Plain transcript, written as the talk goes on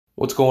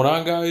What's going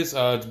on, guys?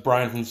 It's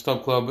Brian from the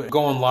Stub Club.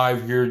 Going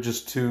live here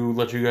just to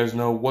let you guys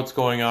know what's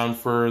going on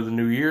for the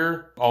new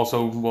year.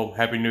 Also, well,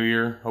 Happy New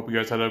Year. Hope you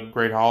guys had a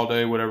great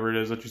holiday, whatever it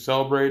is that you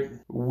celebrate.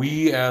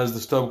 We, as the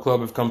Stub Club,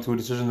 have come to a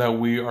decision that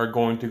we are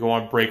going to go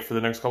on break for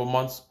the next couple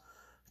months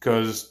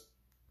because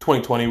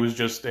 2020 was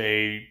just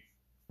a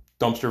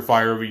dumpster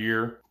fire of a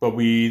year. But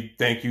we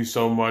thank you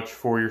so much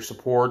for your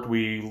support.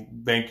 We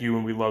thank you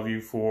and we love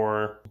you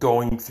for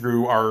going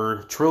through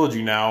our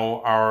trilogy now,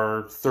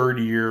 our third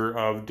year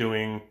of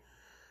doing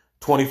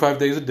 25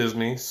 Days of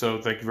Disney. So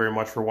thank you very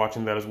much for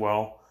watching that as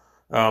well.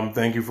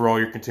 Thank you for all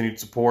your continued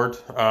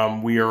support.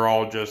 We are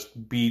all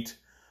just beat,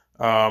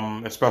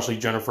 especially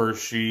Jennifer.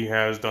 She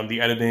has done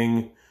the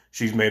editing.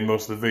 She's made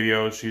most of the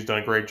videos. She's done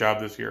a great job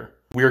this year.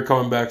 We are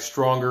coming back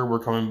stronger. We're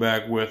coming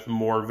back with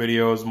more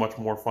videos, much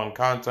more fun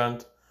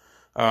content.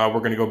 We're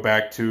going to go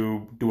back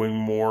to doing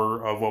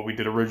more of what we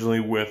did originally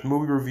with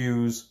movie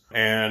reviews.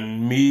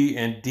 And me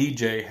and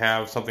DJ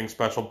have something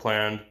special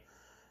planned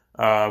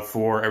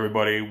for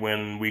everybody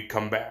when we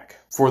come back.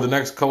 For the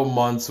next couple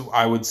months,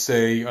 I would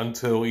say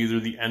until either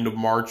the end of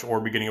March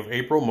or beginning of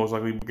April, most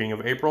likely beginning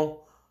of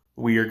April,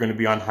 we are going to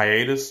be on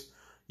hiatus.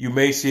 You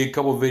may see a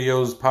couple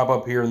videos pop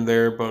up here and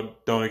there,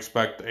 but don't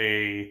expect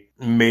a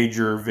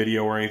major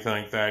video or anything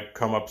like that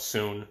come up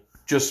soon.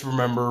 Just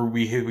remember,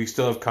 we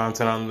still have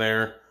content on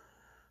there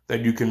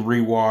that you can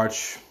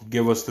rewatch,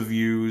 give us the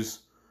views,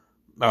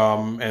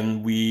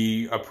 and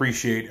we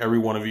appreciate every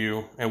one of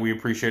you, and we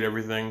appreciate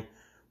everything.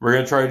 We're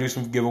going to try to do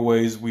some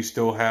giveaways.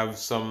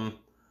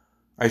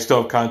 I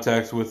still have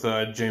contacts with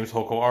James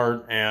Holko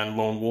Art and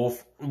Lone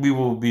Wolf. We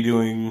will be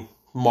doing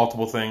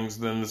multiple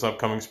things in this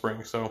upcoming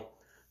spring. So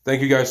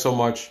thank you guys so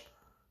much.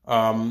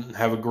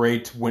 Have a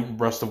great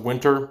rest of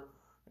winter,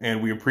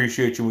 and we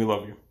appreciate you and we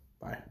love you.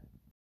 Bye.